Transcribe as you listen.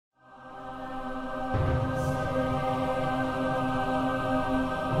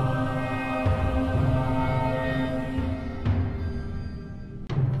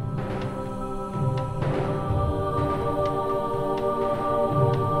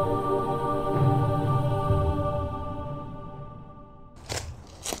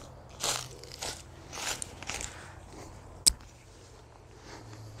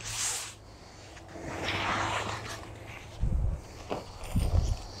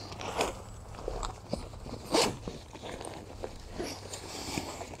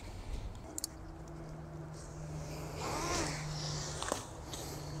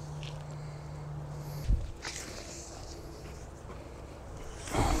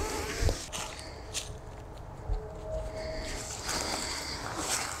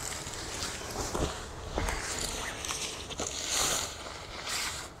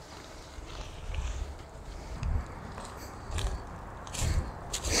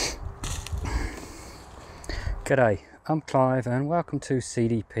G'day, I'm Clive and welcome to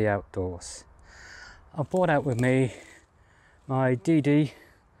PTT Outdoors. I've brought out with me my DD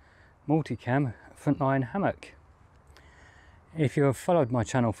multicam Frontline hammock. If you have followed my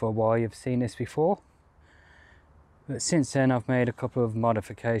channel for a while, you've seen this before, but since then I've made a couple of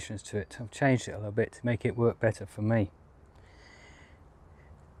modifications to it. I've changed it a little bit to make it work better for me,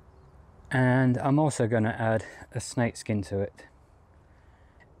 and I'm also going to add a snake skin to it.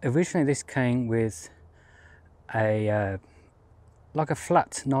 Originally this came with like a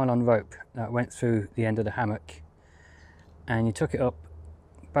flat nylon rope that went through the end of the hammock, and you took it up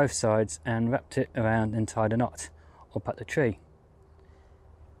both sides and wrapped it around and tied a knot up at the tree.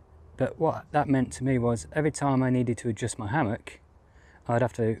 But what that meant to me was every time I needed to adjust my hammock, I'd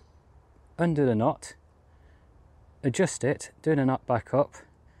have to undo the knot, adjust it, do the knot back up,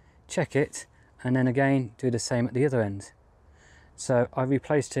 check it, and then again do the same at the other end. So I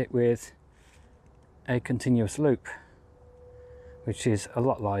replaced it with a continuous loop, which is a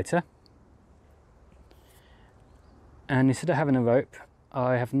lot lighter, and instead of having a rope,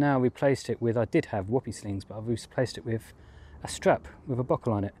 I have now replaced it with, I did have whoopee slings, but I've replaced it with a strap with a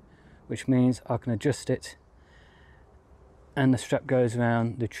buckle on it, which means I can adjust it and the strap goes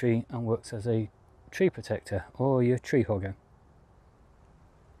around the tree and works as a tree protector or your tree hugger.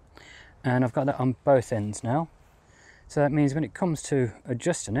 And I've got that on both ends now, so that means when it comes to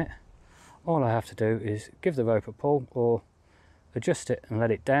adjusting it, all I have to do is give the rope a pull or adjust it and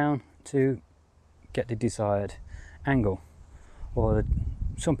let it down to get the desired angle. Or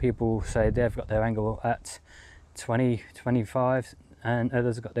some people say they've got their angle at 20, 25, and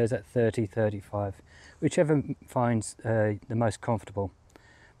others have got theirs at 30, 35, whichever finds the most comfortable.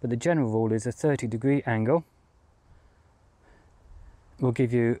 But the general rule is a 30-degree angle will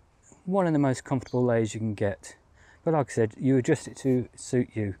give you one of the most comfortable lays you can get. But like I said, you adjust it to suit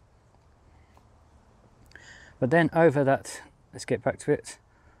you. But then over that, let's get back to it,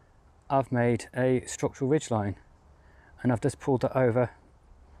 I've made a structural ridge line, and I've just pulled it over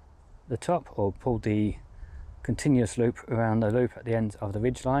the top, or pulled the continuous loop around the loop at the end of the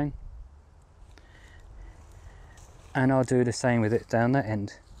ridge line, and I'll do the same with it down that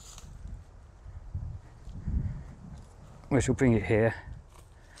end, which will bring it here,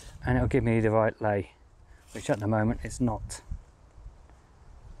 and it'll give me the right lay, which at the moment it's not.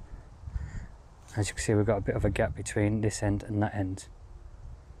 As you can see, we've got a bit of a gap between this end and that end.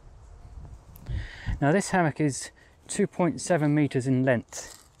 Now this hammock is 2.7 meters in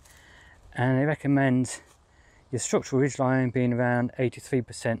length, and they recommend your structural ridgeline being around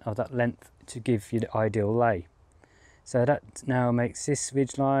 83% of that length to give you the ideal lay. So that now makes this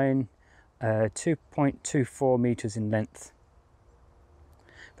ridgeline 2.24 meters in length.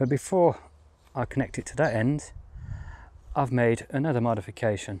 But before I connect it to that end, I've made another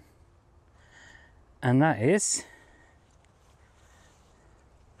modification. And that is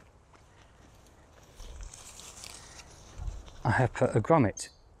I have put a grommet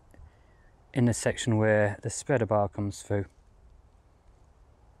in the section where the spreader bar comes through.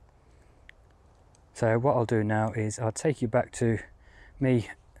 So what I'll do now is I'll take you back to me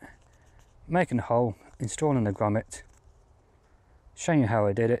making a hole, installing the grommet, showing you how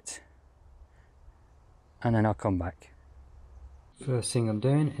I did it, and then I'll come back. First thing I'm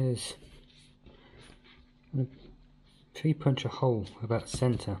doing is tree punch a hole about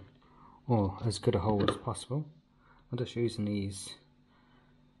centre, or as good a hole as possible. I'm just using these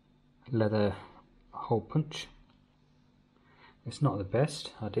leather hole punch. It's not the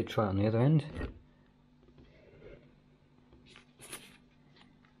best, I did try it on the other end.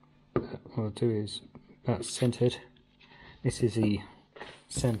 What I'll do is about centred. This is the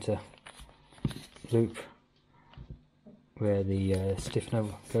centre loop where the stiffener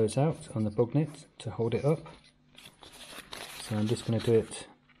goes out on the bug net to hold it up. So I'm just going to do it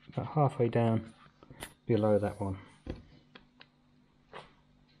about halfway down below that one.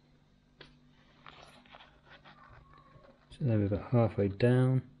 So there we're about halfway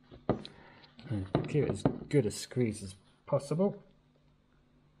down, and give it as good a squeeze as possible.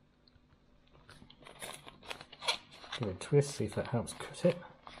 Give it a twist, see if that helps cut it.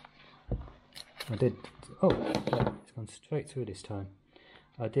 I did, oh yeah, it's gone straight through this time.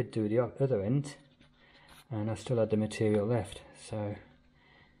 I did do the other end, and I still had the material left, so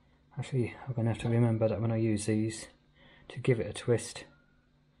actually I'm going to have to remember that when I use these to give it a twist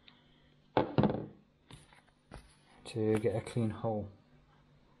to get a clean hole.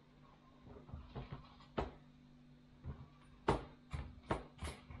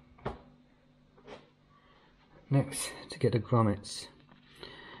 Next, to get the grommets.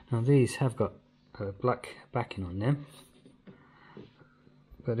 Now these have got a black backing on them,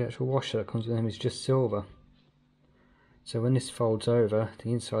 but the actual washer that comes with them is just silver. So when this folds over,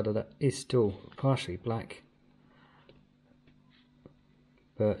 the inside of that is still partially black,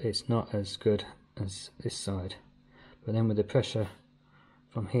 but it's not as good as this side. But then with the pressure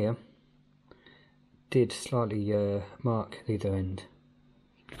from here, did slightly mark either end.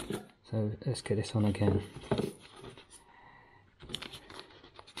 So let's get this on again.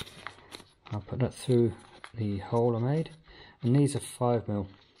 I'll put that through the hole I made, and these are 5mm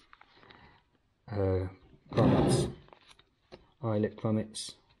grommets, eyelet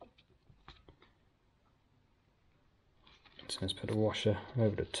grommets. So let's put a washer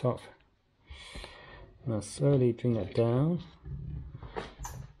over the top, and I'll slowly bring that down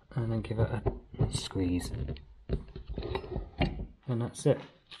and then give it a squeeze, and that's it.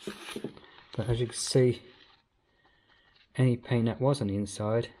 But as you can see, any paint that was on the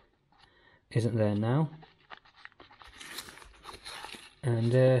inside isn't there now,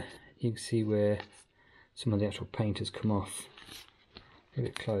 and you can see where some of the actual paint has come off. A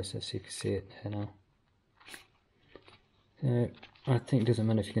bit closer so you can see it there now. I think it doesn't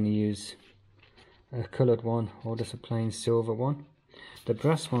matter if you're going to use a coloured one or just a plain silver one. The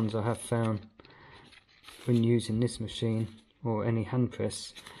brass ones I have found when using this machine or any hand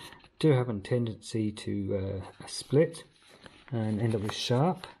press do have a tendency to split and end up with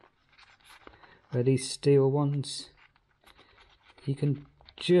sharp. Where these steel ones, you can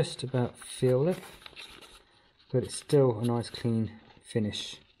just about feel it, but it's still a nice clean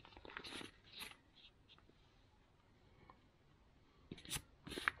finish.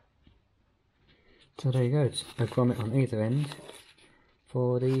 So there you go, it's a grommet on either end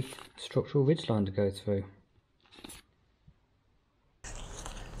for the structural ridgeline to go through.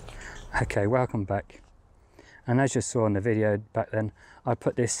 Okay, welcome back. And as you saw in the video back then, I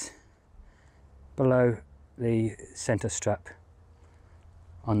put this below the centre strap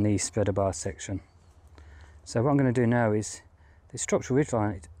on the spreader bar section. So what I'm going to do now is the structural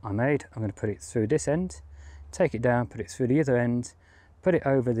ridgeline I made, I'm going to put it through this end, take it down, put it through the other end, put it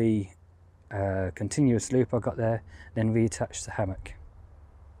over the continuous loop I got there, then reattach the hammock.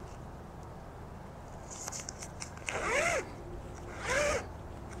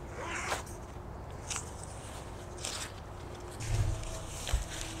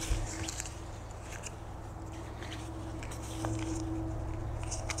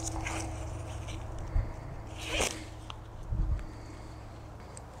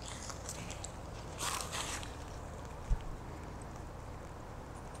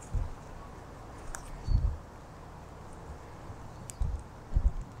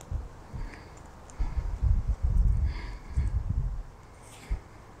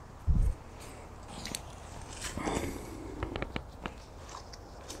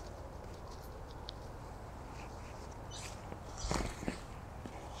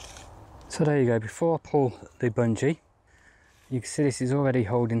 So there you go, before I pull the bungee, you can see this is already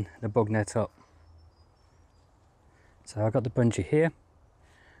holding the bug net up. So I've got the bungee here,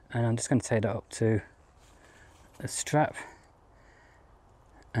 and I'm just going to take that up to a strap,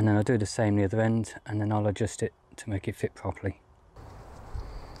 and then I'll do the same the other end, and then I'll adjust it to make it fit properly.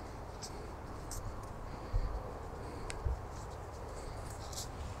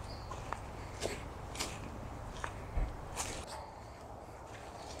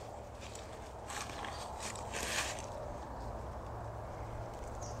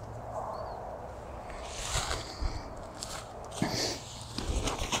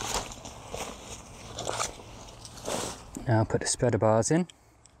 Now I'll put the spreader bars in.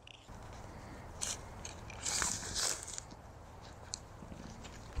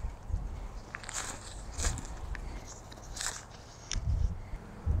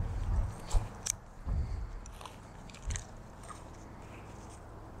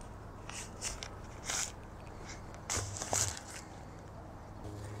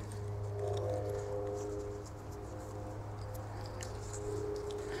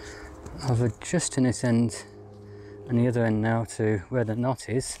 I'm adjusting this end and the other end now to where the knot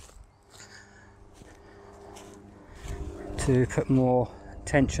is, to put more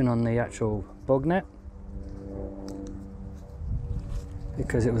tension on the actual bug net,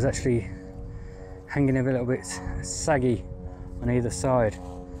 because it was actually hanging a little bit saggy on either side.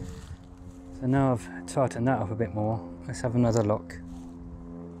 So now I've tightened that up a bit more. Let's have another look.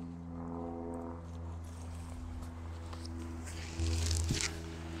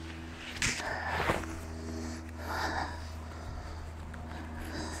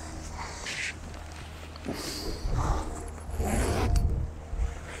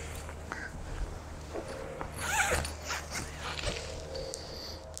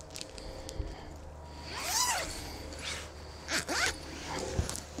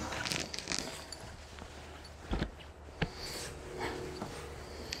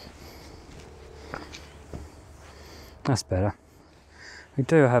 That's better. We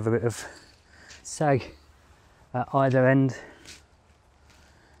do have a bit of sag at either end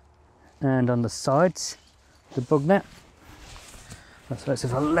and on the sides, the bug net. That's why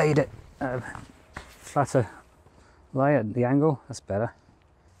if I laid it at a flatter lay at the angle, that's better.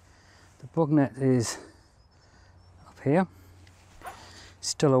 The bug net is up here,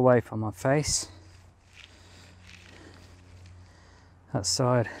 still away from my face. That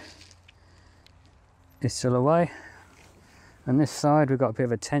side is still away, and this side we've got a bit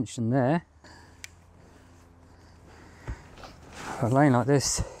of a tension there. But laying like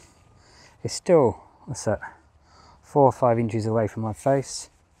this, it's still, what's that, 4 or 5 inches away from my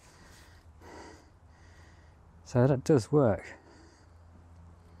face. So that does work.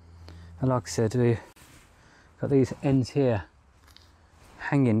 And like I said, we've got these ends here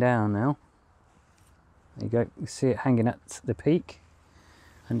hanging down now. There you go, you see it hanging at the peak,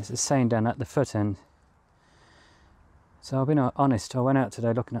 and it's the same down at the foot end. So I'll be honest, I went out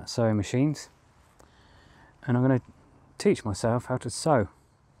today looking at sewing machines, and I'm going to teach myself how to sew.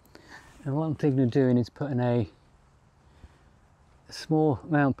 And what I'm thinking of doing is putting a small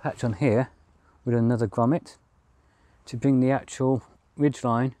round patch on here with another grommet to bring the actual ridge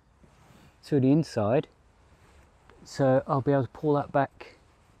line to the inside, so I'll be able to pull that back,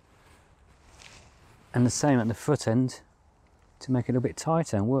 and the same at the foot end to make it a little bit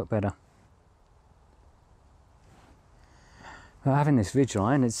tighter and work better. But having this ridge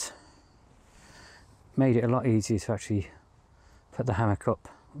line has made it a lot easier to actually put the hammock up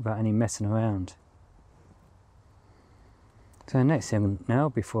without any messing around. So the next thing now,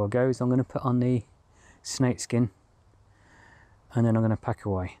 before I go, is I'm going to put on the snake skin, and then I'm going to pack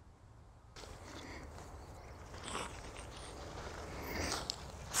away.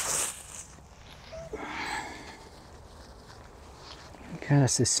 Okay,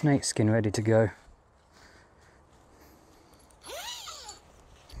 that's the snake skin ready to go.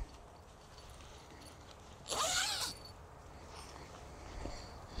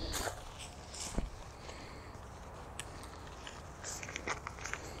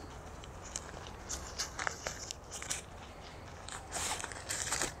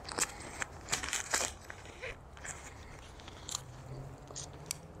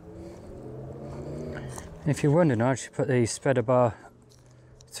 If you're wondering, I should put the spreader bar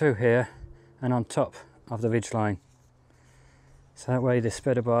through here and on top of the ridge line. So that way the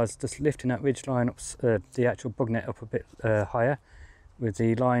spreader bar is just lifting that ridge line up, the actual bug net up a bit higher, with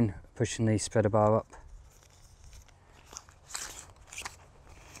the line pushing the spreader bar up.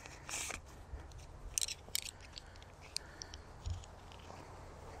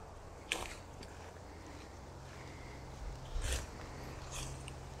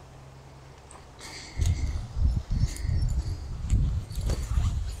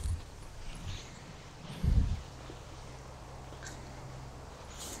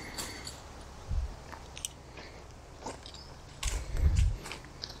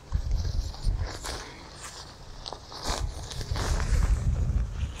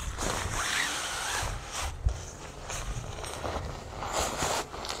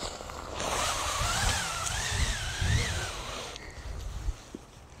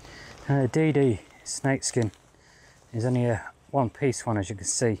 The DD snake skin is only a one piece one, as you can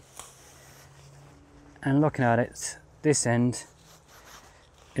see, and looking at it, this end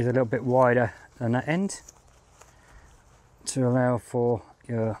is a little bit wider than that end to allow for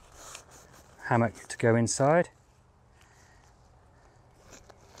your hammock to go inside.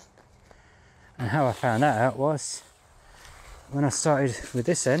 And how I found that out was when I started with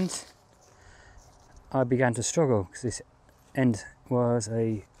this end, I began to struggle because this end was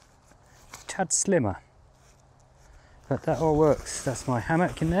a tad slimmer, but that all works. That's my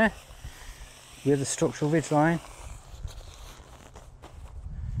hammock in there with the structural ridge line.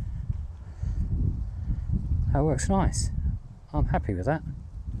 That works nice. I'm happy with that.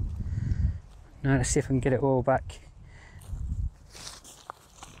 Now let's see if I can get it all back,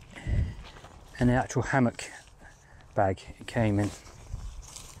 and the actual hammock bag it came in.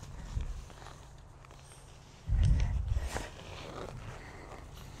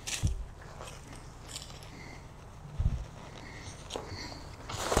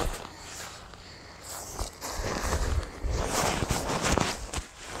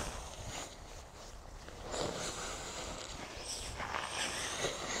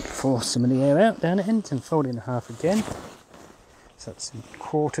 Force some of the air out down the end and fold it in half again. So that's in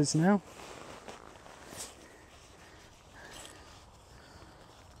quarters now.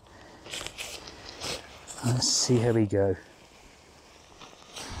 Let's see how we go.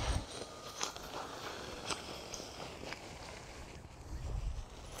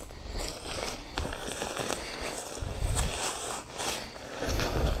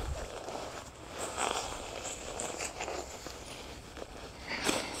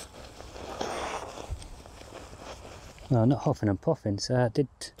 well, not huffing and puffing, so that did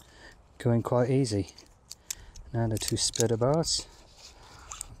go in quite easy. Now the 2 splitter bars,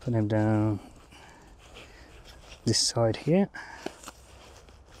 I'll put them down this side here.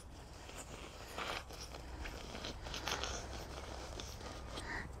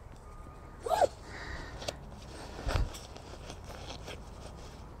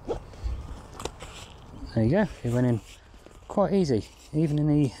 There you go, it went in quite easy, even in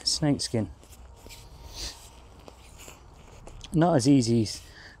the snake skin. Not as easy as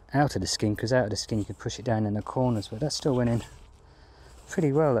out of the skin, because out of the skin you could push it down in the corners, but that still went in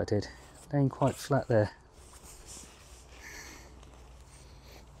pretty well, that did. Laying quite flat there.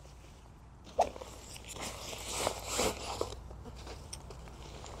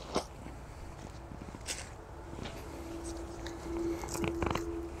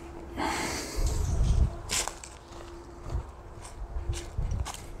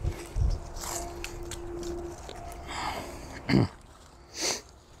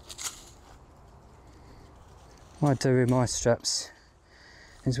 What I do with my straps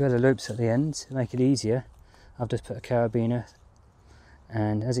is where the loops at the end to make it easier. I've just put a carabiner,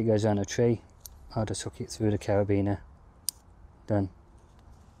 and as it goes around a tree, I'll just hook it through the carabiner. Done.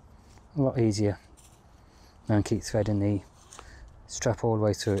 A lot easier than keep threading the strap all the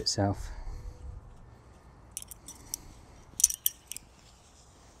way through itself.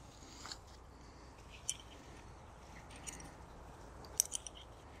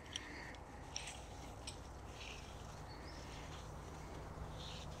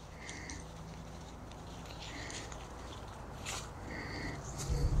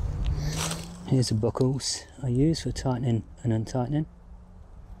 Here's the buckles I use for tightening and untightening.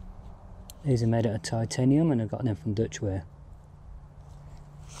 These are made out of titanium and I got them from Dutchware.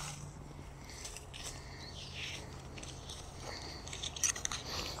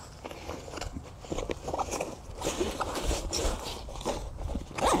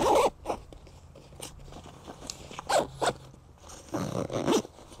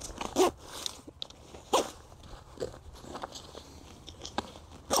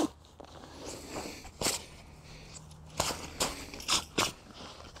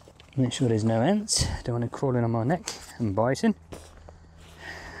 Make sure there's no ants, don't want to crawl in on my neck and biting.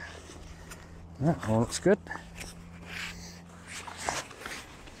 That all looks good.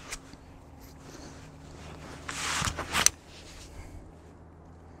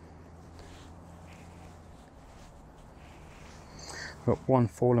 Got one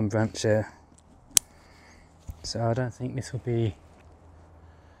fallen branch there, so I don't think this will be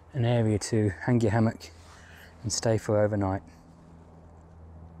an area to hang your hammock and stay for overnight.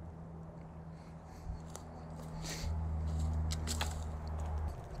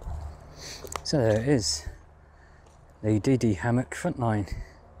 So there it is, the DD Hammock Frontline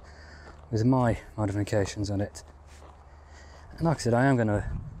with my modifications on it. And like I said, I am going to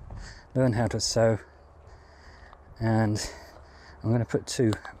learn how to sew, and I'm going to put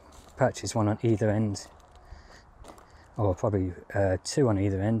 2 patches, one on either end, or probably 2 on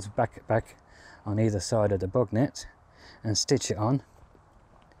either end, back on either side of the bug net, and stitch it on,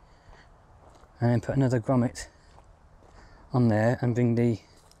 and then put another grommet on there and bring the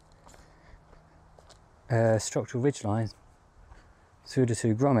structural ridge line through the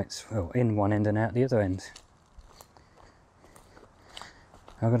 2 grommets, well, in one end and out the other end.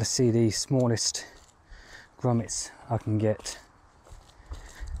 I've got to see the smallest grommets I can get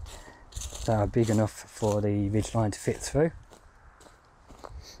that are big enough for the ridge line to fit through.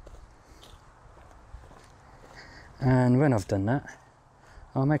 And when I've done that,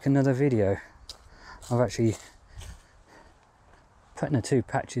 I'll make another video of actually putting the 2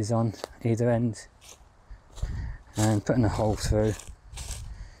 patches on either end and putting a hole through,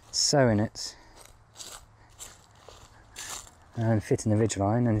 sewing it and fitting the ridge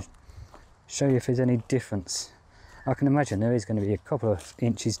line, and show you if there's any difference. I can imagine there is going to be a couple of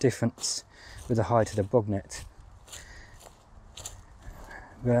inches difference with the height of the bug net,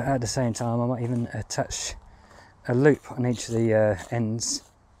 but at the same time I might even attach a loop on each of the ends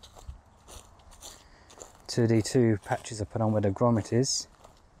to the 2 patches I put on where the grommet is,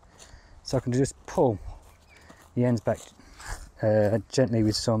 so I can just pull the ends back gently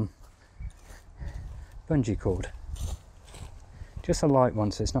with some bungee cord. Just a light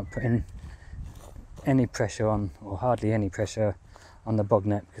one, so it's not putting any pressure on, or hardly any pressure on the bug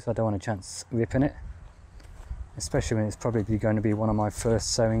net, because I don't want a chance ripping it, especially when it's probably going to be one of my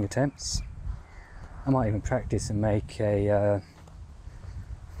first sewing attempts. I might even practice and make a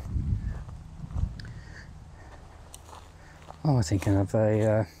I was thinking of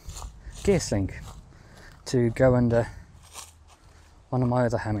a gear sling to go under one of my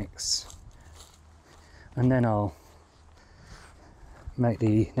other hammocks, and then I'll make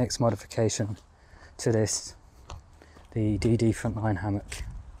the next modification to this, the DD Frontline hammock.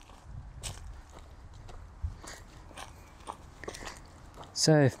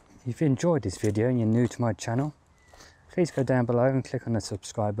 So if you've enjoyed this video and you're new to my channel, please go down below and click on the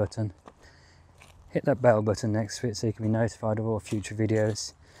subscribe button. Hit that bell button next to it so you can be notified of all future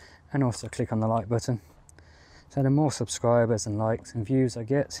videos, and also click on the like button. So the more subscribers and likes and views I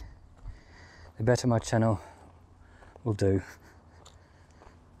get, the better my channel will do.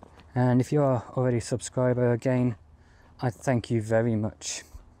 And if you are already a subscriber, again, I thank you very much.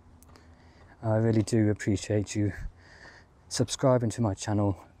 I really do appreciate you subscribing to my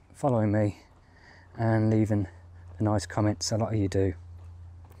channel, following me, and leaving the nice comments. A lot of you do.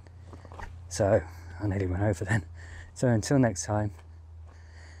 So I nearly went over then. So until next time,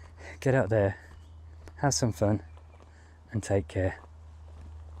 get out there, have some fun, and take care.